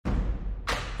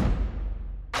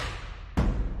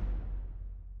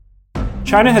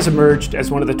China has emerged as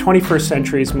one of the 21st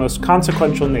century's most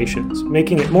consequential nations,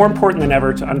 making it more important than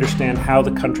ever to understand how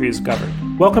the country is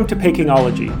governed. Welcome to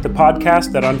Pekingology, the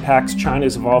podcast that unpacks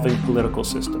China's evolving political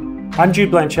system. I'm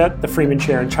Jude Blanchette, the Freeman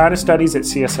Chair in China Studies at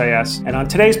CSIS, and on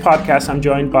today's podcast, I'm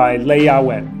joined by Lei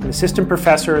Yawen, an assistant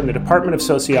professor in the Department of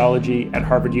Sociology at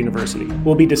Harvard University.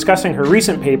 We'll be discussing her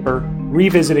recent paper,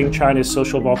 Revisiting China's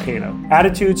Social Volcano: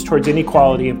 Attitudes Towards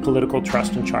Inequality and Political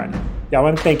Trust in China.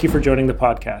 Yawen, thank you for joining the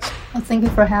podcast. Well, thank you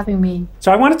for having me.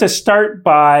 So I wanted to start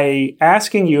by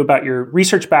asking you about your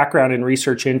research background and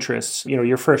research interests.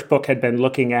 Your first book had been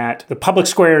looking at the public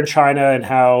square in China and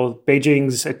how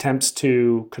Beijing's attempts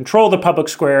to control the public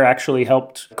square actually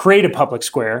helped create a public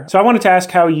square. So I wanted to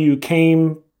ask how you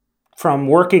came from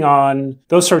working on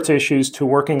those sorts of issues to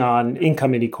working on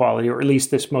income inequality, or at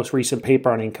least this most recent paper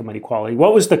on income inequality.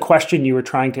 What was the question you were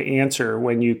trying to answer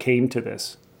when you came to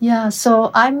this? Yeah,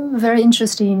 so I'm very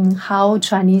interested in how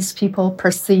Chinese people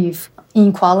perceive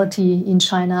inequality in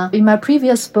China. In my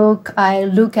previous book, I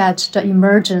look at the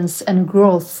emergence and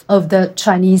growth of the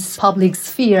Chinese public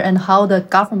sphere and how the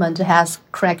government has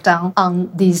cracked down on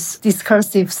this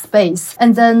discursive space.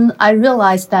 And then I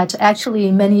realized that actually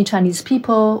many Chinese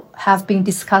people have been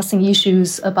discussing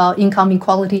issues about income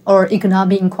equality or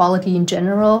economic inequality in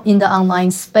general in the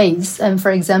online space. And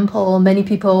for example, many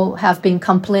people have been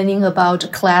complaining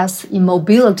about class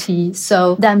immobility.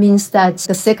 So that means that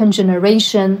the second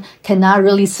generation cannot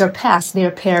really surpass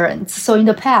their parents. So in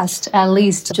the past, at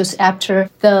least just after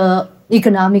the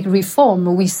economic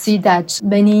reform, we see that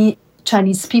many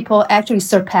Chinese people actually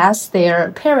surpass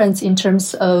their parents in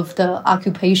terms of the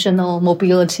occupational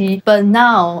mobility. But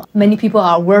now many people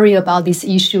are worried about this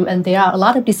issue, and there are a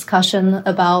lot of discussion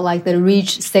about like the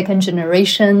rich second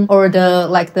generation or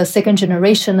the second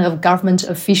generation of government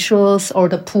officials or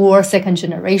the poor second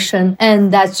generation.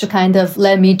 And that's kind of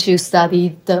led me to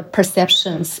study the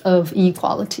perceptions of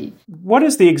inequality. What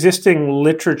does the existing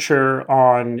literature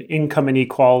on income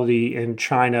inequality in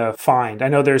China find? I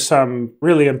know there's some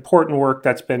really important work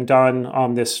that's been done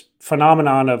on this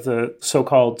phenomenon of the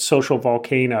so-called social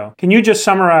volcano. Can you just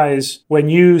summarize, when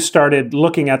you started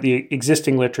looking at the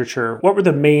existing literature, what were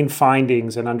the main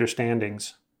findings and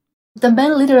understandings? The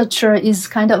main literature is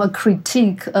kind of a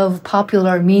critique of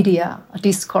popular media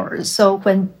discourse. So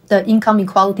when the income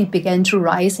equality began to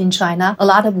rise in China, a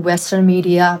lot of Western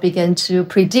media began to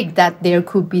predict that there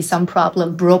could be some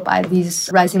problem brought by this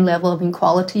rising level of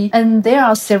inequality. And there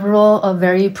are several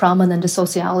very prominent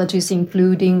sociologists,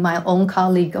 including my own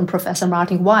colleague, Professor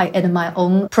Martin White, and my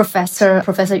own Professor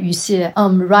Yu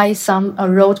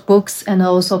Xie, wrote books and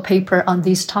also paper on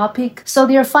this topic. So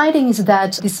their finding is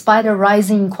that despite the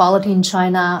rising inequality in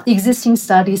China, existing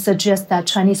studies suggest that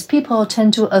Chinese people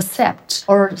tend to accept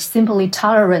or simply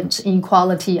tolerate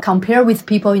inequality compared with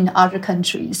people in other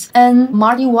countries. And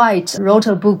Marty White wrote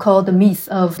a book called The Myth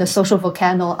of the Social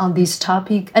Volcano on this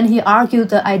topic, and he argued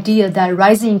the idea that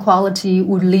rising inequality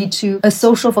would lead to a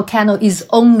social volcano is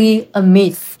only a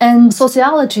myth. And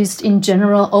sociologists in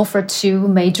general offer two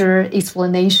major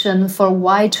explanations for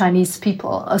why Chinese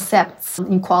people accept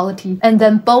inequality. And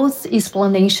then both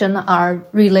explanations are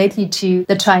related to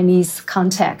the Chinese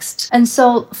context. And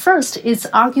so first, it's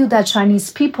argued that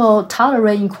Chinese people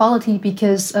tolerate inequality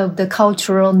because of the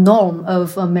cultural norm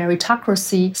of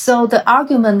meritocracy. So the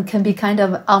argument can be kind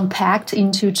of unpacked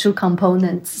into two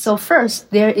components. So first,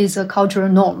 there is a cultural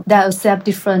norm that accepts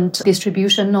different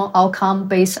distributional outcome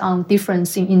based on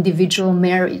difference in individual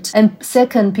merit. And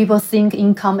second, people think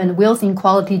income and wealth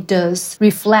inequality does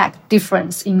reflect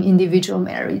difference in individual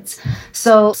merits.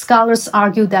 So scholars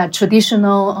argue that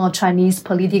traditional Chinese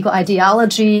political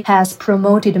ideology has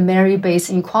promoted merit-based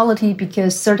inequality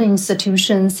because certain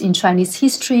institutions in Chinese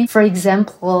history, for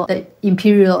example, the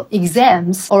imperial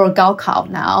exams or Gaokao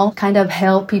now, kind of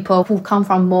help people who come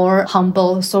from more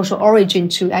humble social origin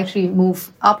to actually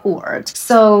move upward.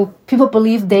 So people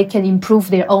believe they can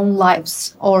improve their own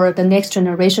lives or the next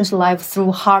generation's life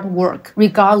through hard work,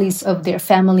 regardless of their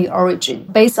family origin.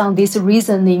 Based on this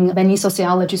reasoning, many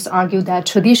sociologists argue that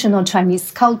traditional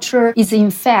Chinese culture is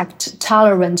in fact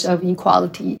tolerant of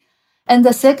inequality. And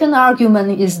the second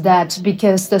argument is that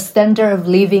because the standard of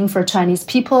living for Chinese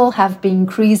people have been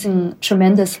increasing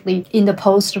tremendously in the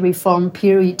post-reform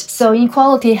period, so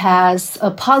inequality has a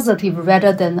positive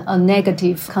rather than a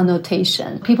negative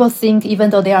connotation. People think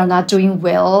even though they are not doing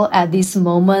well at this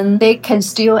moment, they can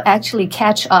still actually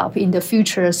catch up in the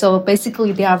future. So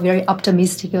basically, they are very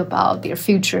optimistic about their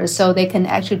future. So they can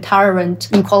actually tolerate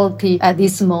inequality at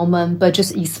this moment, but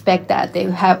just expect that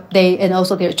they and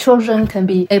also their children can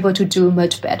be able to do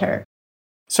much better.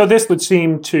 So this would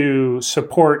seem to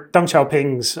support Deng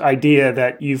Xiaoping's idea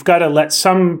that you've got to let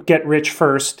some get rich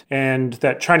first, and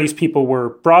that Chinese people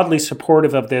were broadly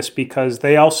supportive of this because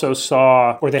they also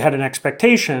saw, or they had an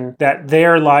expectation that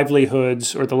their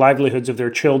livelihoods or the livelihoods of their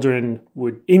children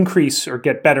would increase or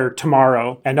get better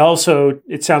tomorrow. And also,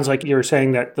 it sounds like you're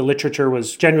saying that the literature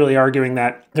was generally arguing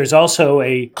that there's also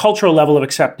a cultural level of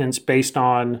acceptance based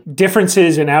on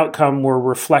differences in outcome were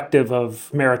reflective of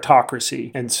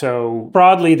meritocracy. And so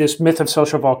broadly, this myth of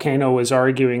social volcano was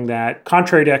arguing that,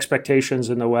 contrary to expectations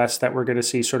in the West, that we're going to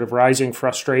see sort of rising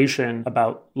frustration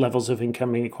about levels of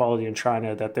income inequality in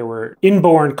China, that there were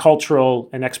inborn cultural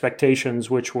and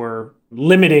expectations which were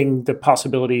limiting the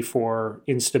possibility for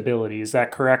instability. Is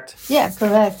that correct? Yeah,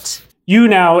 correct. You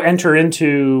now enter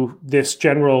into this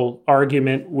general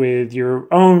argument with your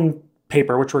own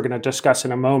paper, which we're going to discuss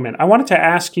in a moment. I wanted to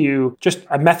ask you just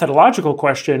a methodological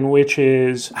question, which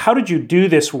is, how did you do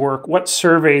this work? What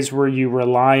surveys were you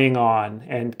relying on?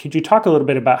 And could you talk a little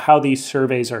bit about how these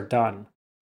surveys are done?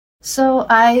 So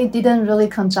I didn't really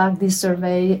conduct this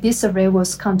survey. This survey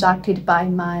was conducted by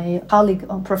my colleague,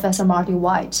 Professor Marty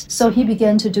White. So he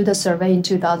began to do the survey in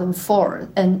 2004.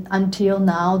 And until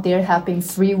now, there have been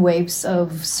 3 waves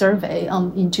of survey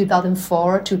in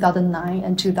 2004, 2009,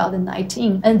 and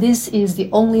 2019. And this is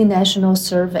the only national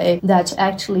survey that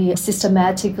actually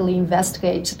systematically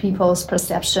investigates people's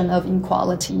perception of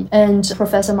inequality. And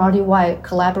Professor Marty White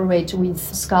collaborates with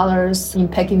scholars in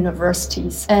Peking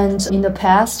universities. And in the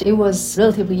past, it was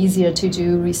relatively easier to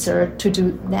do research, to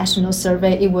do national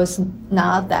survey. It was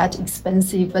not that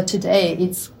expensive, but today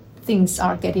things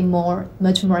are getting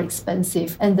much more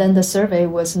expensive. And then the survey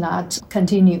was not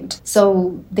continued.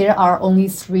 So there are only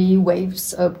 3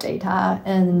 waves of data,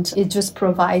 and it just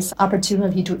provides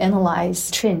opportunity to analyze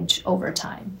change over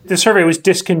time. The survey was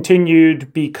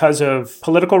discontinued because of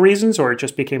political reasons, or it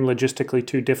just became logistically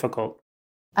too difficult?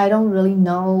 I don't really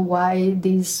know why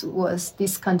this was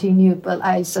discontinued, but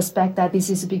I suspect that this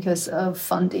is because of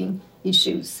funding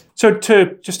issues. So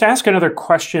to just ask another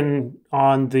question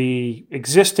on the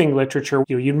existing literature,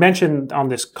 you mentioned on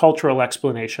this cultural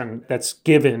explanation that's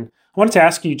given. I wanted to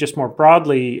ask you just more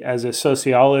broadly as a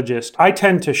sociologist. I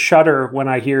tend to shudder when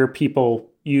I hear people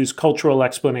use cultural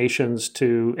explanations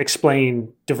to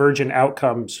explain divergent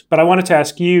outcomes. But I wanted to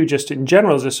ask you, just in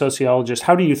general as a sociologist,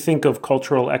 how do you think of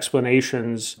cultural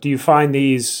explanations? Do you find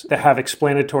these that have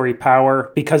explanatory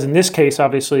power? Because in this case,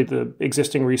 obviously, the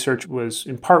existing research was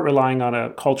in part relying on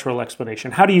a cultural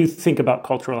explanation. How do you think about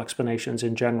cultural explanations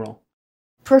in general?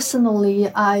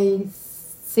 Personally, I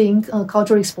think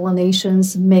cultural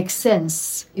explanations make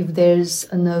sense if there's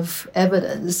enough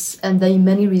evidence. And then in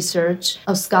many research,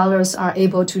 scholars are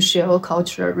able to show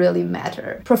culture really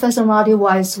matter. Professor Marty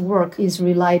White's work is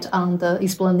relied on the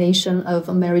explanation of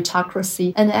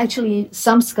meritocracy. And actually,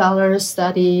 some scholars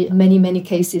study many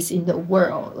cases in the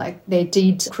world, like they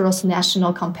did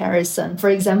cross-national comparison. For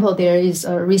example, there is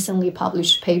a recently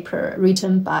published paper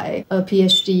written by a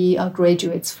PhD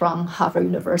graduates from Harvard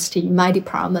University, my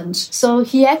department. So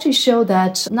he actually showed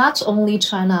that not only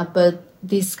China, but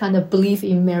this kind of belief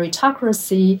in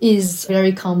meritocracy is a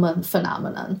very common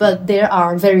phenomenon, but there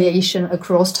are variations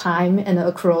across time and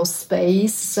across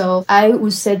space. So I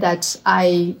would say that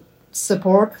I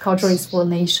support cultural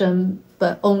explanation,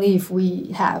 but only if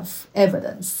we have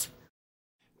evidence.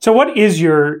 So what is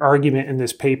your argument in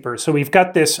this paper? So we've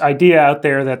got this idea out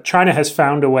there that China has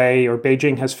found a way, or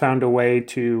Beijing has found a way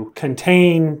to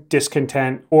contain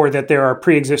discontent, or that there are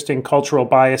pre-existing cultural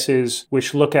biases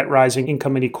which look at rising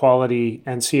income inequality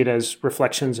and see it as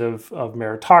reflections of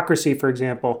meritocracy, for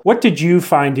example. What did you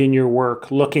find in your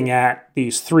work looking at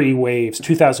these 3 waves,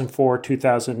 2004,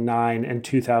 2009, and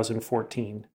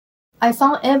 2014? I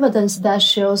found evidence that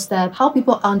shows that how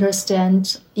people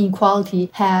understand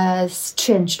inequality has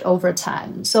changed over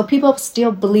time. So people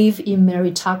still believe in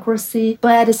meritocracy,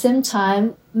 but at the same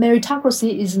time,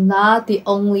 meritocracy is not the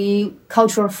only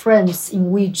cultural frames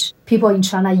in which people in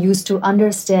China use to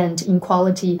understand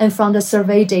inequality. And from the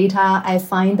survey data, I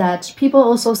find that people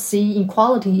also see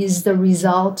inequality is the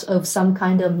result of some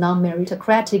kind of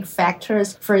non-meritocratic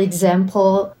factors. For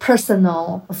example,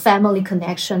 personal family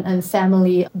connection and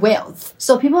family wealth.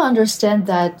 So people understand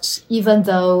that even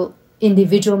though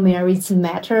individual merits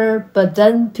matter, but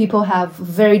then people have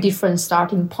very different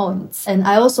starting points. And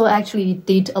I also actually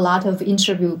did a lot of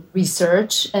interview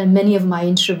research, and many of my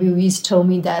interviewees told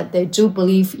me that they do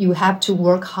believe you have to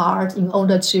work hard in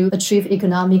order to achieve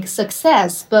economic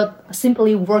success, but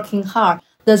simply working hard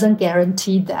doesn't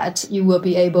guarantee that you will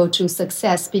be able to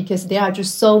success, because there are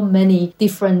just so many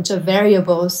different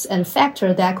variables and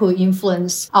factors that could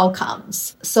influence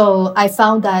outcomes. So I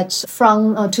found that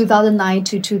from 2009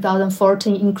 to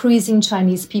 2014, increasing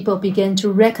Chinese people began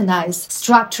to recognize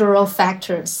structural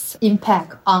factors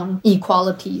impact on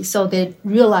equality. So they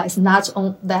realized not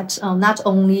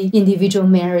only individual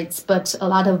merits, but a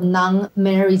lot of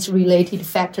non-merit related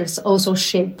factors also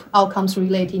shape outcomes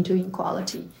relating to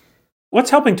equality.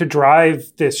 What's helping to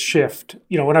drive this shift?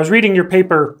 When I was reading your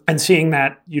paper and seeing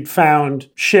that you'd found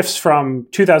shifts from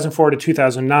 2004 to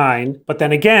 2009, but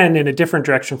then again in a different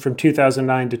direction from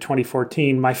 2009 to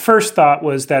 2014, my first thought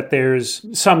was that there's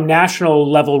some national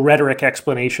level rhetoric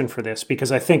explanation for this, because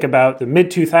I think about the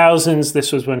mid-2000s,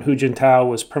 this was when Hu Jintao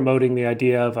was promoting the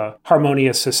idea of a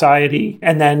harmonious society.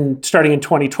 And then starting in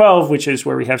 2012, which is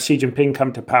where we have Xi Jinping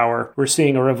come to power, we're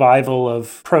seeing a revival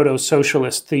of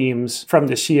proto-socialist themes from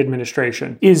the Xi administration.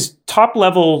 Is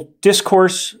top-level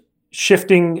discourse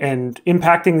shifting and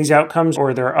impacting these outcomes, or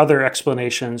are there other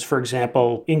explanations, for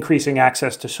example, increasing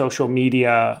access to social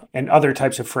media and other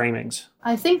types of framings?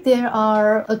 I think there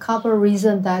are a couple of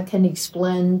reasons that can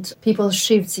explain people's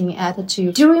shifts in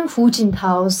attitude. During Hu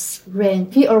Jintao's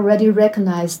reign, he already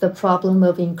recognized the problem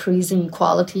of increasing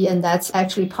equality, and that's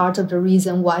actually part of the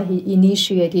reason why he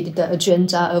initiated the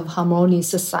agenda of harmonious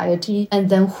society. And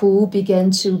then Hu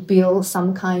began to build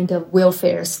some kind of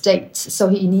welfare state. So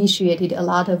he initiated a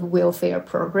lot of welfare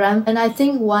program. And I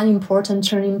think one important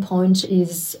turning point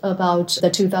is about the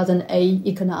 2008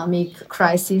 economic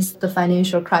crisis, the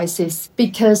financial crisis.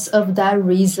 Because of that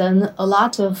reason, a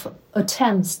lot of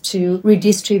attempts to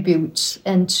redistribute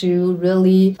and to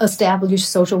really establish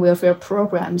social welfare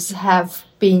programs have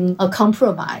been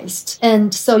compromised.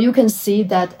 And so you can see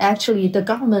that actually the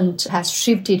government has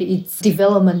shifted its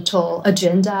developmental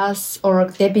agendas, or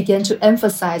they began to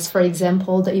emphasize, for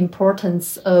example, the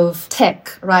importance of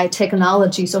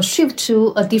technology. So shift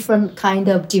to a different kind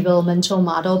of developmental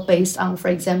model based on, for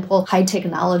example, high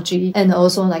technology and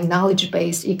also like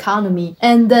knowledge-based economy.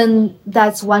 And then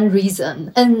that's one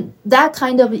reason. And that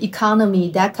kind of economy,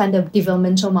 that kind of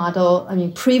developmental model,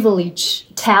 privilege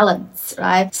talents,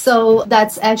 right? So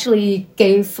that's actually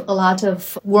gave a lot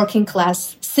of working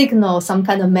class signal, some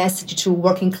kind of message to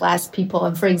working class people.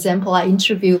 And for example, I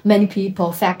interviewed many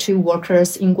people, factory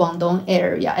workers in Guangdong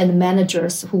area and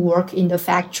managers who work in the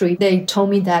factory. They told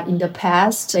me that in the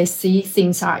past, they see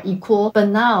things are equal. But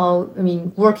now,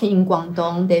 working in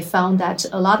Guangdong, they found that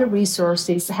a lot of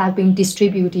resources have been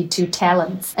distributed to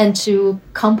talents and to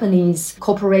companies,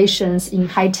 corporations in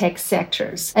high-tech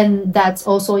sectors. And that's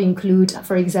also include,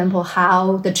 for example,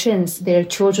 how their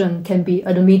children can be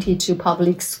admitted to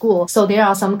public school. So there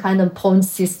are some kind of point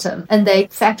system. And the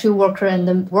factory worker and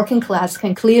the working class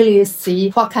can clearly see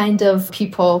what kind of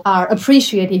people are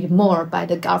appreciated more by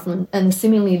the government. And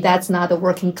seemingly that's not the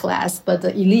working class, but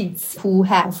the elites who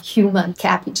have human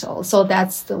capital. So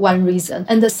that's the one reason.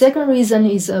 And the second reason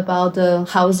is about the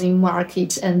housing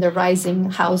market and the rising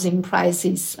housing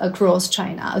prices across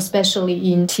China,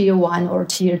 especially in tier 1 or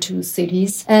tier 2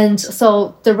 cities. And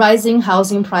so the rising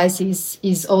housing prices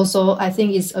is also, I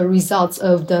think, is a result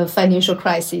of the financial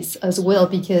crisis as well,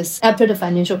 because after the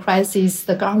financial crisis,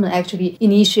 the government actually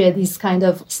initiated this kind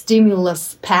of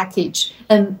stimulus package.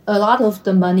 And a lot of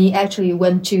the money actually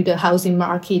went to the housing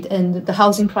market, and the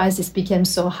housing prices became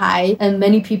so high. And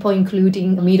many people,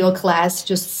 including the middle class,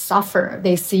 just suffer.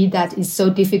 They see that it's so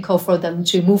difficult for them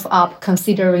to move up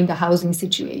considering the housing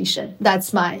situation.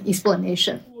 That's my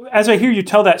explanation. As I hear you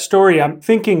tell that story, I'm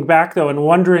thinking back, though, and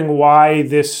wondering why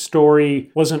this story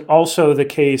wasn't also the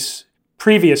case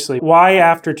previously. Why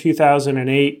after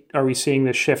 2008 are we seeing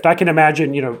this shift? I can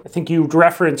imagine, I think you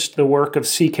referenced the work of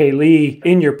C.K. Lee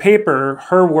in your paper,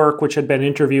 her work, which had been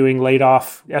interviewing laid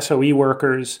off SOE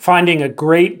workers, finding a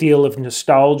great deal of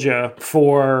nostalgia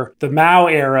for the Mao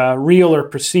era, real or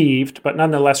perceived, but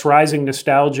nonetheless rising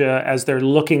nostalgia as they're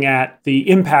looking at the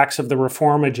impacts of the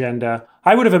reform agenda.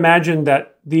 I would have imagined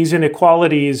that these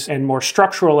inequalities and more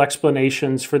structural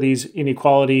explanations for these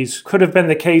inequalities could have been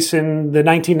the case in the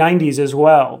 1990s as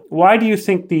well. Why do you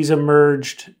think these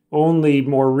emerged only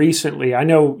more recently? I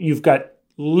know you've got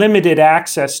limited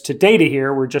access to data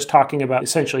here. We're just talking about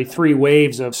essentially 3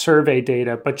 waves of survey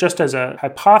data, but just as a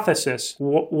hypothesis,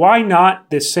 why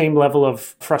not this same level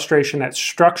of frustration at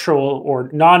structural or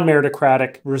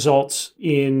non-meritocratic results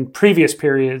in previous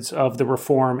periods of the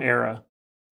reform era?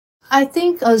 I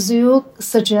think, as you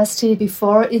suggested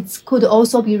before, it could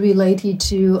also be related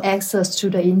to access to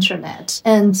the internet.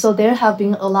 And so there have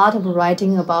been a lot of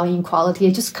writing about inequality,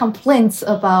 just complaints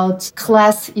about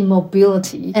class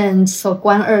immobility. And so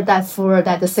官二代,富二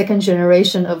代, the second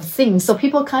generation of things. So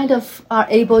people kind of are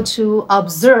able to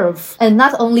observe and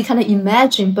not only kind of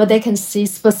imagine, but they can see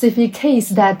specific case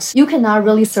that you cannot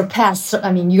really surpass,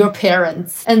 your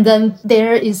parents. And then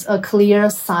there is a clear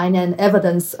sign and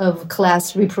evidence of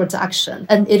class reproduction.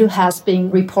 And it has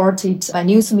been reported by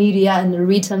news media and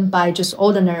written by just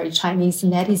ordinary Chinese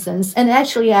netizens. And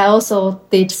actually, I also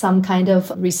did some kind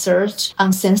of research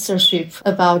on censorship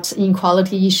about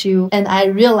inequality issue. And I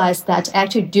realized that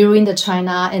actually during the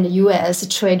China and the US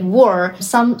trade war,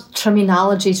 some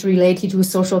terminologies related to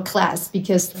social class,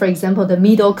 because, for example, the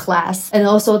middle class and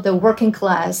also the working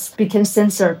class became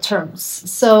censored terms.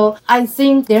 So I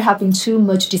think there have been too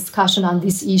much discussion on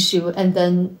this issue. And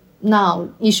then now,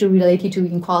 issue related to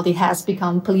inequality has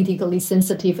become politically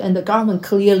sensitive, and the government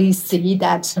clearly see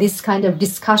that this kind of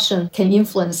discussion can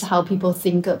influence how people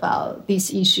think about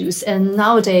these issues. And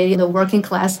nowadays, the working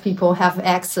class people have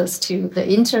access to the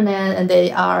internet, and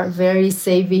they are very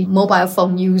savvy mobile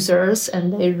phone users,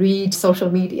 and they read social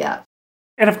media.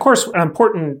 And of course, an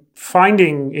important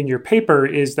finding in your paper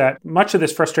is that much of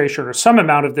this frustration, or some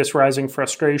amount of this rising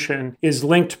frustration, is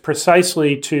linked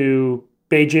precisely to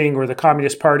Beijing or the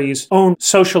Communist Party's own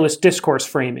socialist discourse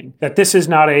framing, that this is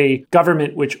not a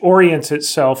government which orients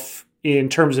itself in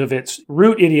terms of its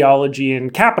root ideology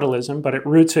in capitalism, but it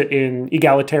roots it in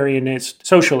egalitarianist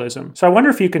socialism. So I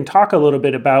wonder if you can talk a little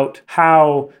bit about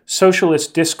how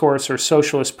socialist discourse or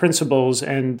socialist principles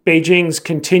and Beijing's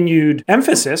continued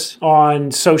emphasis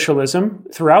on socialism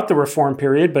throughout the reform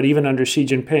period, but even under Xi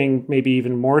Jinping, maybe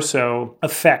even more so,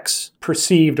 affects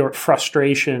perceived or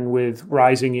frustration with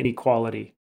rising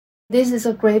inequality. This is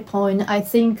a great point. I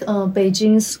think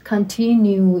Beijing's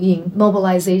continuing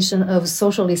mobilization of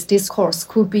socialist discourse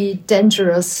could be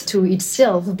dangerous to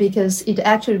itself because it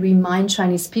actually reminds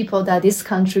Chinese people that this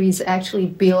country is actually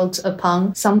built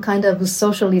upon some kind of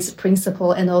socialist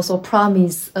principle and also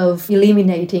promise of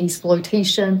eliminating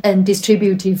exploitation and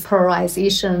distributive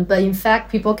polarization. But in fact,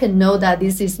 people can know that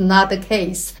this is not the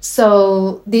case.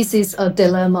 So this is a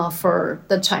dilemma for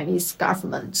the Chinese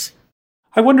government.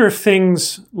 I wonder if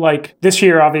things like this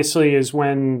year, obviously, is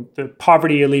when the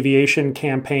poverty alleviation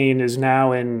campaign is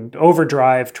now in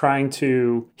overdrive, trying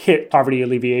to hit poverty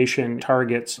alleviation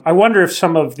targets. I wonder if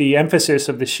some of the emphasis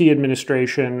of the Xi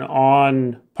administration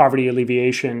on poverty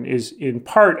alleviation is in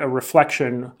part a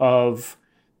reflection of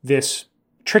this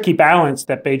tricky balance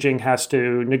that Beijing has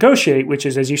to negotiate, which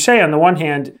is, as you say, on the one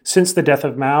hand, since the death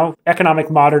of Mao,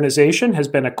 economic modernization has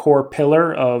been a core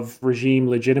pillar of regime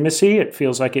legitimacy. It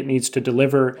feels like it needs to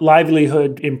deliver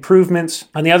livelihood improvements.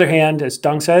 On the other hand, as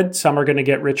Deng said, some are going to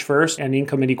get rich first, and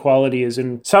income inequality is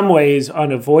in some ways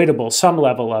unavoidable, some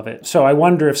level of it. So I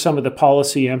wonder if some of the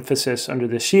policy emphasis under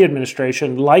the Xi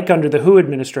administration, like under the Hu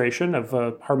administration of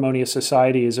a harmonious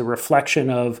society, is a reflection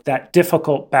of that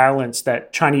difficult balance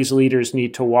that Chinese leaders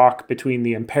need to walk between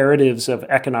the imperatives of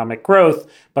economic growth,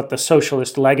 but the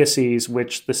socialist legacies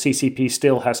which the CCP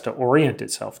still has to orient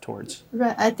itself towards.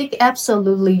 Right. I think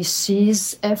absolutely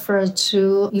Xi's effort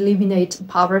to eliminate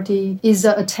poverty is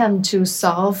an attempt to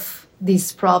solve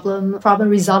this problem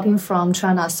resulting from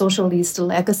China's socialist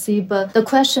legacy. But the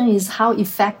question is how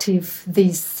effective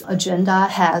this agenda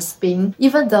has been,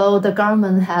 even though the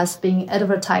government has been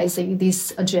advertising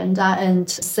this agenda and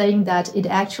saying that it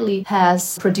actually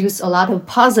has produced a lot of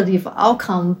positive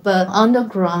outcome. But on the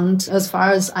ground, as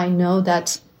far as I know,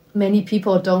 that many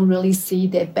people don't really see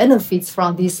the benefits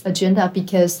from this agenda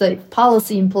because the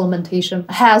policy implementation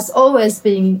has always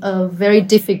been a very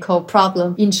difficult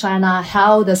problem in China,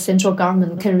 how the central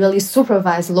government can really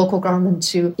supervise local government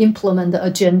to implement the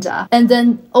agenda. And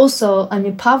then also,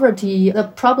 poverty, the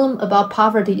problem about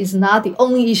poverty is not the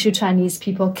only issue Chinese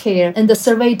people care. And the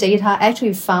survey data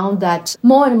actually found that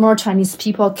more and more Chinese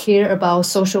people care about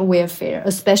social welfare,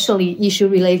 especially issues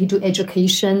related to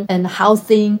education and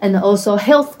housing and also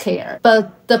health care.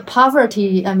 But the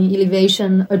poverty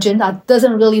alleviation agenda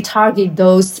doesn't really target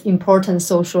those important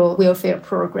social welfare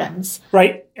programs.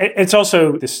 Right. It's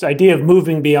also this idea of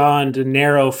moving beyond a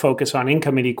narrow focus on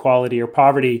income inequality or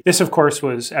poverty. This, of course,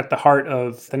 was at the heart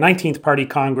of the 19th Party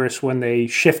Congress when they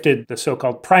shifted the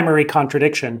so-called primary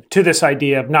contradiction to this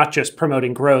idea of not just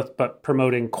promoting growth, but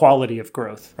promoting quality of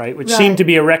growth, right? Which seemed to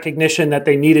be a recognition that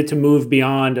they needed to move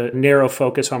beyond a narrow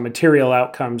focus on material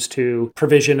outcomes to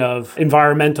provision of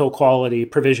environmental quality,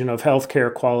 provision of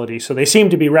healthcare quality. So they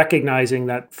seem to be recognizing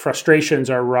that frustrations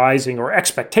are rising, or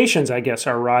expectations, I guess,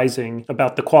 are rising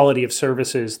about the quality of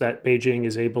services that Beijing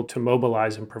is able to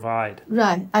mobilize and provide.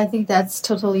 Right. I think that's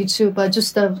totally true. But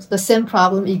just the same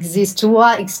problem exists. To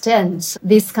what extent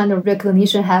this kind of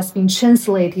recognition has been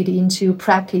translated into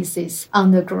practices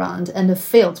on the ground and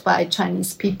felt by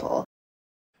Chinese people.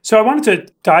 So I wanted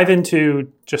to dive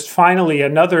into just finally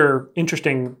another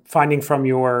interesting finding from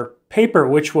your paper,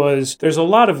 which was there's a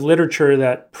lot of literature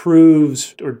that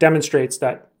proves or demonstrates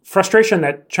that frustration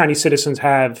that Chinese citizens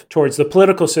have towards the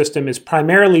political system is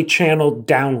primarily channeled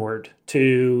downward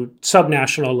to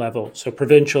subnational level, so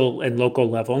provincial and local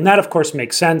level. And that, of course,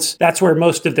 makes sense. That's where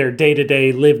most of their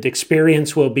day-to-day lived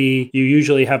experience will be. You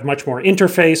usually have much more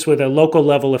interface with a local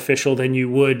level official than you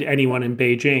would anyone in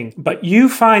Beijing. But you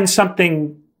find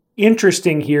something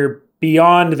interesting here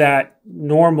beyond that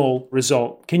normal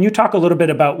result. Can you talk a little bit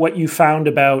about what you found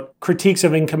about critiques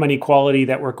of income inequality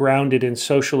that were grounded in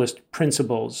socialist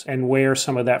principles and where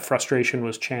some of that frustration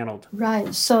was channeled?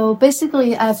 Right. So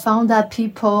basically, I found that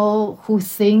people who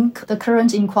think the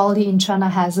current inequality in China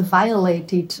has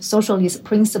violated socialist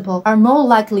principle are more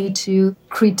likely to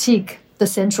critique the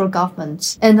central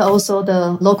government and also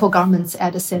the local governments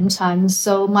at the same time.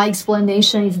 So my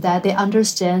explanation is that they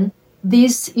understand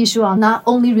these issues are not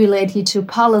only related to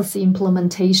policy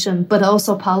implementation, but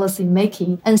also policy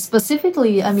making. And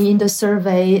specifically, in the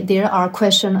survey, there are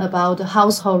questions about the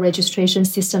household registration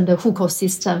system, the hukou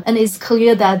system. And it's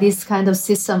clear that these kind of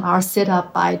systems are set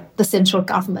up by the central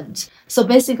government. So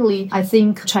basically, I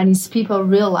think Chinese people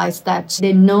realize that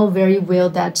they know very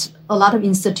well that a lot of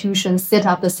institutions set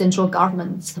up the central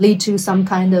government lead to some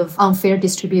kind of unfair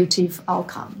distributive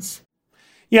outcomes.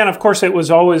 Yeah, and of course, it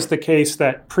was always the case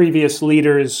that previous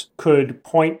leaders could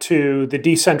point to the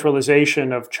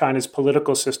decentralization of China's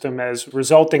political system as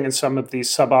resulting in some of these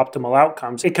suboptimal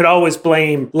outcomes. It could always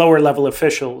blame lower-level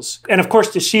officials. And of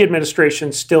course, the Xi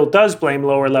administration still does blame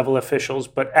lower-level officials,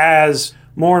 but as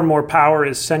more and more power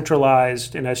is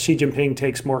centralized and as Xi Jinping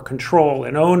takes more control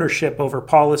and ownership over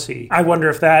policy, I wonder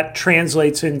if that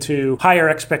translates into higher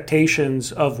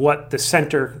expectations of what the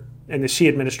center and the Xi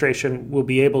administration will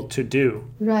be able to do.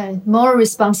 Right. More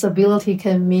responsibility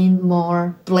can mean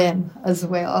more blame as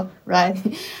well, right?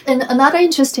 And another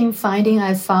interesting finding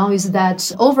I found is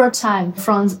that over time,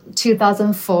 from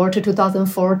 2004 to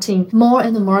 2014, more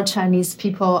and more Chinese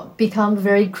people become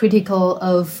very critical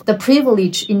of the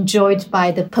privilege enjoyed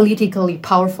by the politically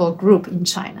powerful group in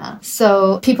China.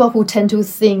 So people who tend to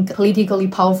think politically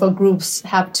powerful groups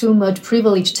have too much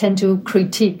privilege tend to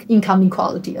critique income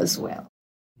equality as well.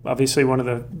 Obviously, one of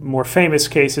the more famous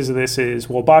cases of this is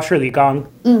Wobashi Ligang,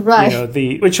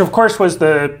 right. Which of course was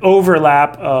the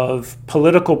overlap of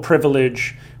political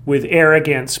privilege with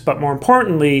arrogance, but more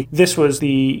importantly, this was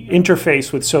the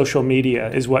interface with social media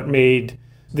is what made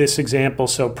this example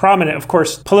so prominent. Of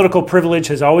course, political privilege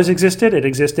has always existed. It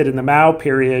existed in the Mao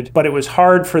period, but it was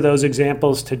hard for those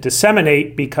examples to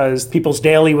disseminate because People's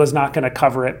Daily was not going to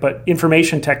cover it. But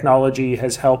information technology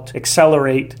has helped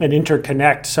accelerate and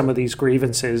interconnect some of these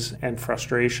grievances and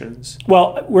frustrations.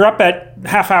 Well, we're up at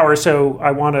half hour, so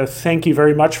I want to thank you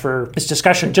very much for this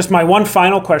discussion. Just my one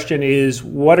final question is,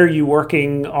 what are you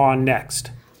working on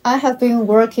next? I have been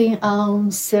working on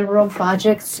several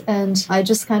projects, and I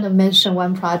just kind of mentioned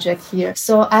one project here.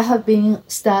 So I have been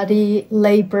studying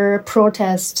labor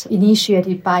protest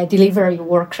initiated by delivery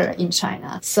worker in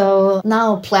China. So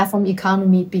now platform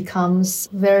economy becomes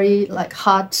very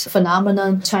hot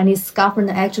phenomenon. Chinese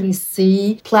government actually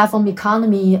see platform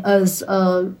economy as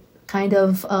a kind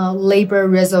of labor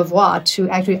reservoir to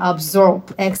actually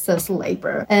absorb excess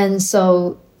labor. And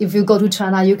so if you go to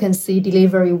China, you can see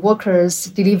delivery workers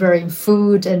delivering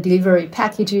food and delivery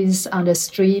packages on the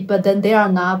street, but then they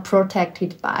are not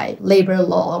protected by labor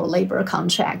law or labor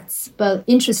contracts. But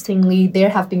interestingly, there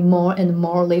have been more and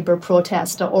more labor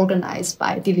protests organized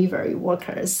by delivery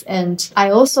workers. And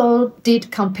I also did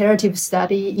comparative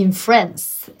study in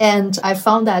France, and I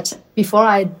found that before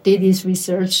I did this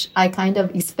research, I kind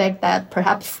of expect that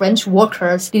perhaps French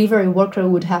workers, delivery workers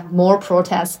would have more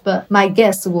protests, but my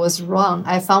guess was wrong.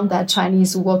 I found that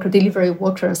Chinese delivery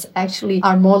workers actually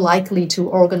are more likely to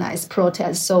organize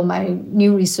protests. So my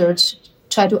new research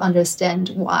tried to understand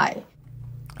why.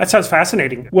 That sounds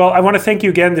fascinating. Well, I want to thank you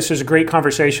again. This is a great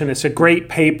conversation. It's a great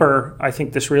paper. I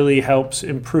think this really helps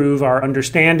improve our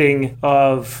understanding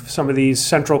of some of these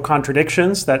central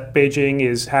contradictions that Beijing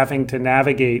is having to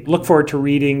navigate. Look forward to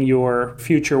reading your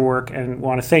future work and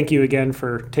want to thank you again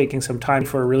for taking some time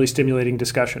for a really stimulating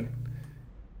discussion.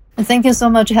 Thank you so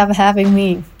much for having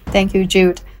me. Thank you,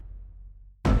 Jude.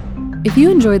 If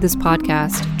you enjoyed this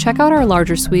podcast, check out our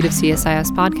larger suite of CSIS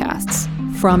podcasts.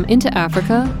 From Into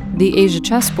Africa, The Asia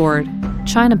Chessboard,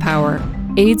 China Power,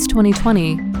 AIDS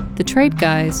 2020, The Trade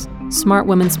Guys, Smart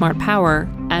Women, Smart Power,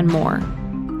 and more.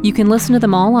 You can listen to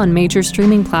them all on major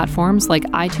streaming platforms like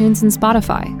iTunes and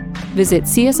Spotify. Visit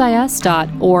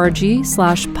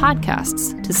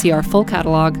csis.org/podcasts to see our full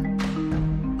catalog.